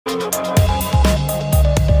What's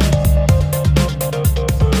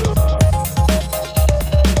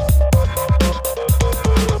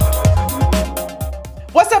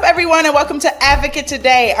up, everyone, and welcome to Advocate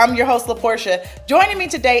Today. I'm your host, LaPortia. Joining me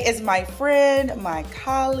today is my friend, my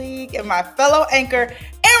colleague, and my fellow anchor,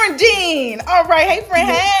 Erin Dean. All right, hey, friend,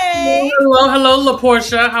 hey. Hello,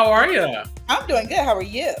 LaPortia. How are you? I'm doing good. How are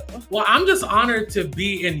you? Well, I'm just honored to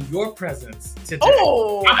be in your presence today.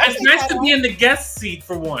 Oh, it's nice to be in the guest seat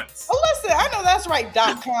for once. Oh, listen, I know that's right.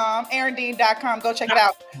 .com, ErinDean.com. Go check it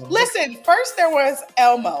out. Listen, first there was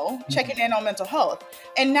Elmo checking in on mental health,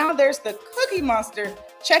 and now there's the Cookie Monster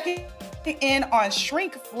checking in on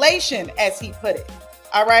shrinkflation, as he put it.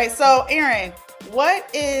 All right, so Erin,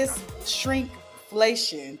 what is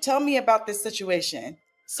shrinkflation? Tell me about this situation.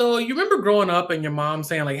 So you remember growing up and your mom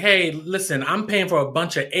saying like, hey, listen, I'm paying for a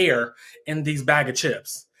bunch of air in these bag of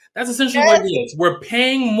chips. That's essentially what it is. We're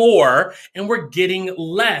paying more and we're getting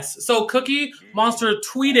less. So Cookie Monster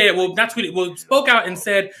spoke out and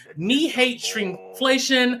said, me hate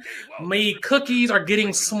shrinkflation. My cookies are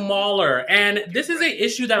getting smaller. And this is an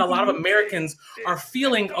issue that a lot of Americans are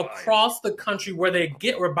feeling across the country where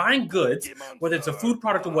we're buying goods, whether it's a food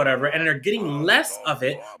product or whatever, and they're getting less of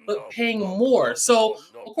it, but paying more. So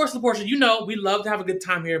of course, LaPortia, you know, we love to have a good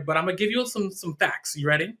time here, but I'm going to give you some facts. You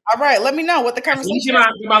ready? All right. Let me know what the conversation is. Get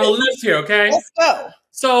my little list here, okay? Let's go.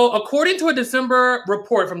 So according to a December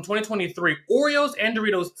report from 2023, Oreos and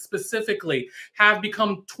Doritos specifically have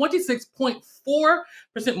become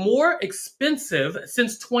 26.4% more expensive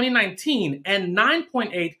since 2019, and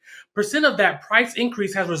 9.8% of that price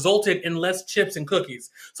increase has resulted in less chips and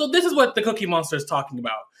cookies. So this is what the Cookie Monster is talking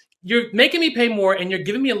about. You're making me pay more and you're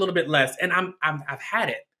giving me a little bit less, and I've had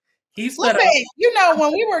it. Listen, you know,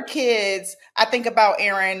 when we were kids, I think about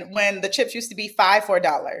Erin when the chips used to be $5 for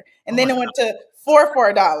 $1, and then it went to $4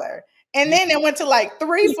 for $1, and then it went to like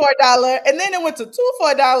 $3 for $1, and then it went to $2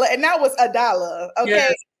 for $1, and now it's $1. Okay.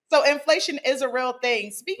 Yes. So inflation is a real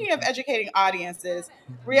thing. Speaking of educating audiences,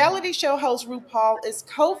 reality show host RuPaul is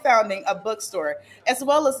co-founding a bookstore as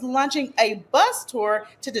well as launching a bus tour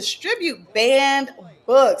to distribute banned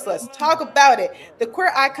books. Let's talk about it. The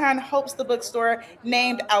queer icon hopes the bookstore,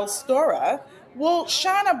 named Alstora, will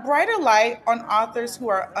shine a brighter light on authors who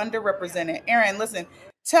are underrepresented. Erin, listen,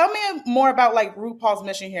 tell me more about like RuPaul's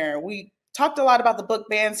mission here. We talked a lot about the book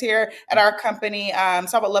bans here at our company,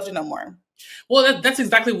 so I would love to know more. Well, that's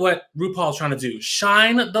exactly what RuPaul's trying to do.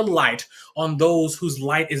 Shine the light on those whose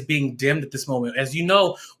light is being dimmed at this moment. As you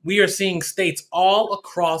know, we are seeing states all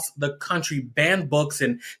across the country ban books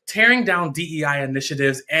and tearing down DEI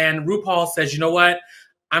initiatives. And RuPaul says, you know what?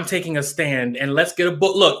 I'm taking a stand and let's get a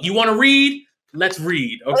book. Look, you want to read? Let's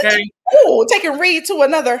read, okay? Oh, taking read to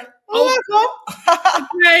another.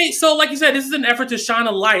 Okay, so like you said, this is an effort to shine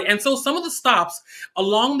a light. And so some of the stops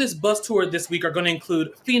along this bus tour this week are going to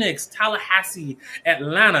include Phoenix, Tallahassee,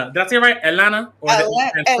 Atlanta. Did I say it right? Atlanta?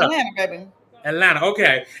 Atlanta, baby. Atlanta,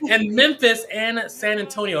 okay. And Memphis and San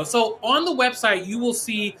Antonio. So on the website, you will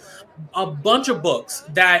see a bunch of books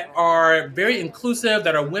that are very inclusive,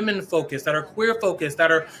 that are women-focused, that are queer-focused, that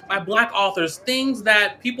are by Black authors, things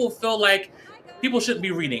that people feel like people shouldn't be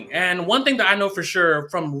reading. And one thing that I know for sure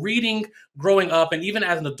from reading growing up and even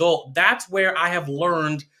as an adult, that's where I have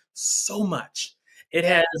learned so much. It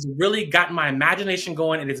has really gotten my imagination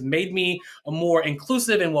going. It has made me a more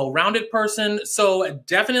inclusive and well-rounded person. So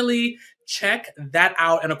definitely check that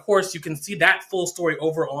out. And of course, you can see that full story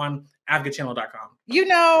over on advocatechannel.com. You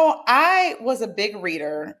know, I was a big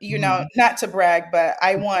reader, you know, not to brag, but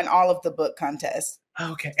I won all of the book contests.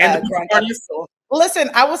 Okay. And listen,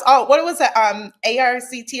 I was what was it?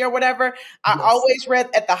 ARCT or whatever. I always read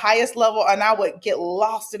at the highest level, and I would get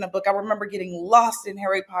lost in a book. I remember getting lost in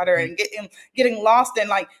Harry Potter and getting lost in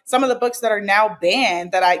like some of the books that are now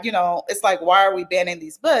banned that it's like, why are we banning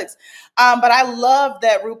these books? But I love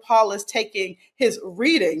that RuPaul is taking his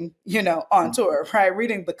reading, on tour, right?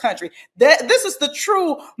 Reading the country. This is the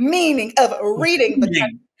true meaning of reading the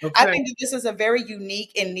country. Okay. I think that this is a very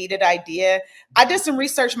unique and needed idea. I did some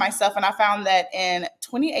research myself, and I found that in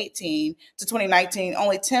 2018 to 2019,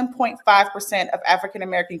 only 10.5% of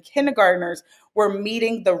African-American kindergartners were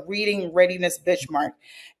meeting the reading readiness benchmark.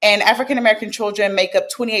 And African-American children make up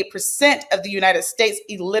 28% of the United States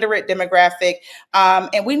illiterate demographic.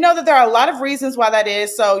 And we know that there are a lot of reasons why that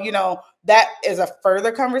is. So, that is a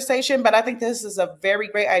further conversation, but I think this is a very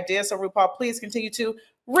great idea. So RuPaul, please continue to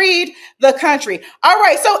read the country. All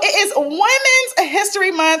right. So it is Women's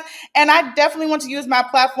History Month, and I definitely want to use my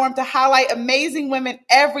platform to highlight amazing women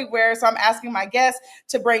everywhere. So I'm asking my guests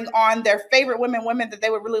to bring on their favorite women that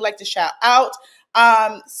they would really like to shout out.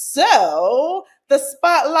 So the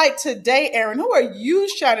spotlight today, Erin. Who are you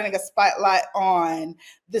shining a spotlight on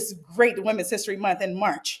this great Women's History Month in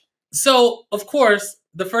March? So, of course,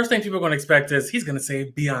 the first thing people are going to expect is he's going to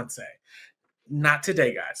say Beyonce. Not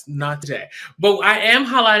today, guys. Not today. But I am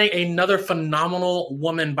highlighting another phenomenal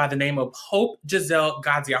woman by the name of Hope Giselle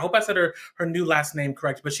Ghazi. I hope I said her new last name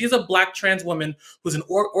correct. But she's a Black trans woman who's an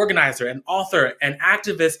organizer, an author, an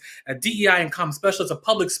activist, a DEI and comm specialist, a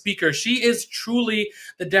public speaker. She is truly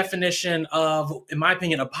the definition of, in my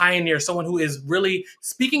opinion, a pioneer, someone who is really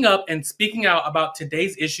speaking up and speaking out about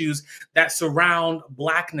today's issues that surround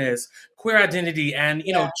Blackness, queer identity, and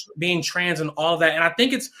being trans and all of that. And I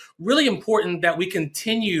think it's really important that we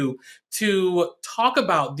continue to talk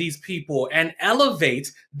about these people and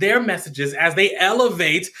elevate their messages as they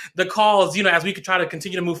elevate the cause, as we could try to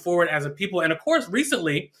continue to move forward as a people. And of course,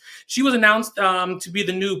 recently, she was announced to be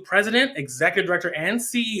the new president, executive director, and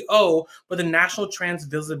CEO for the National Trans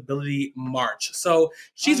Visibility March. So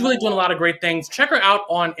she's really doing a lot of great things. Check her out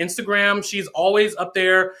on Instagram. She's always up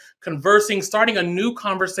there conversing, starting a new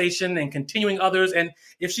conversation and continuing others. And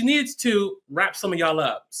if she needs to, wrap some of y'all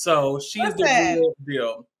up. So she's the real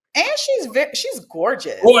deal. And she's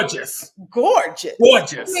gorgeous. Gorgeous.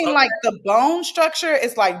 I mean, like the bone structure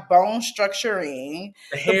is like bone structuring.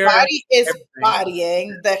 The body is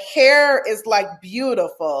bodying. The hair is like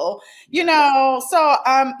beautiful. So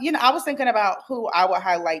I was thinking about who I would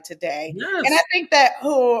highlight today. Yes. And I think that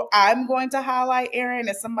who I'm going to highlight, Erin,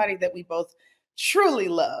 is somebody that we both truly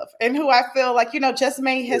love and who I feel like, just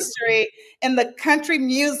made history in the country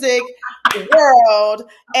music world,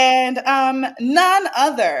 and none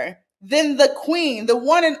other than the queen, the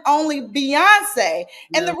one and only Beyonce.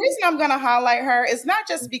 And the reason I'm going to highlight her is not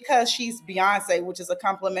just because she's Beyonce, which is a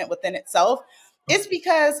compliment within itself. It's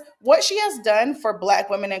because what she has done for Black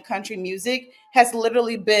women in country music has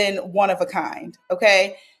literally been one of a kind.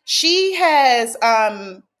 Okay. She has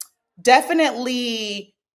definitely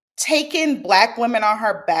taken Black women on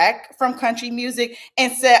her back from country music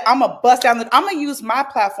and said, I'm going to use my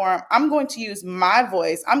platform. I'm going to use my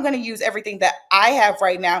voice. I'm going to use everything that I have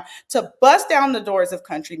right now to bust down the doors of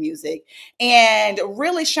country music and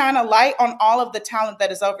really shine a light on all of the talent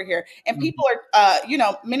that is over here. And people are,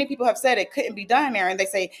 many people have said it couldn't be done there. And they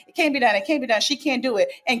say, it can't be done. It can't be done. She can't do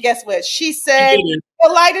it. And guess what? She said, the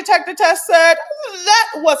lie detector test said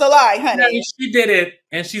that was a lie, honey. Yeah, she did it.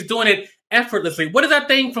 And she's doing it effortlessly. What is that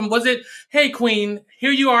thing from? Was it, hey, queen,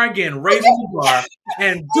 here you are again, raising the bar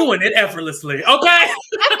and doing it effortlessly. Okay. I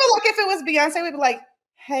feel like if it was Beyonce, we'd be like,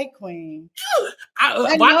 hey, queen.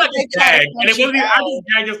 Why not just gag? And it wasn't, I just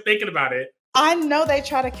gagged just thinking about it. I know they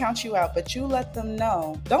try to count you out, but you let them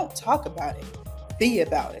know. Don't talk about it. Be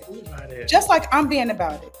about it. Just like I'm being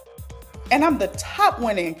about it. And I'm the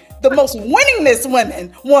most winningest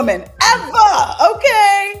woman ever.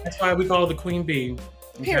 Okay. That's why we call her the Queen Bee.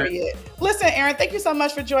 Okay. Period. Listen, Erin, thank you so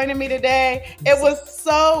much for joining me today. It was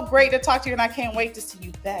so great to talk to you, and I can't wait to see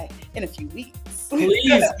you back in a few weeks.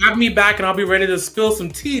 Please have me back, and I'll be ready to spill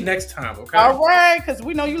some tea next time, okay? All right, because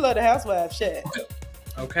we know you love the housewife shit.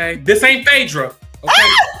 Okay. This ain't Phaedra, okay?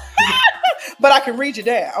 But I can read you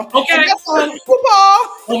down. Okay. RuPaul.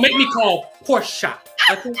 Well, make me call Portia.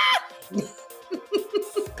 Okay?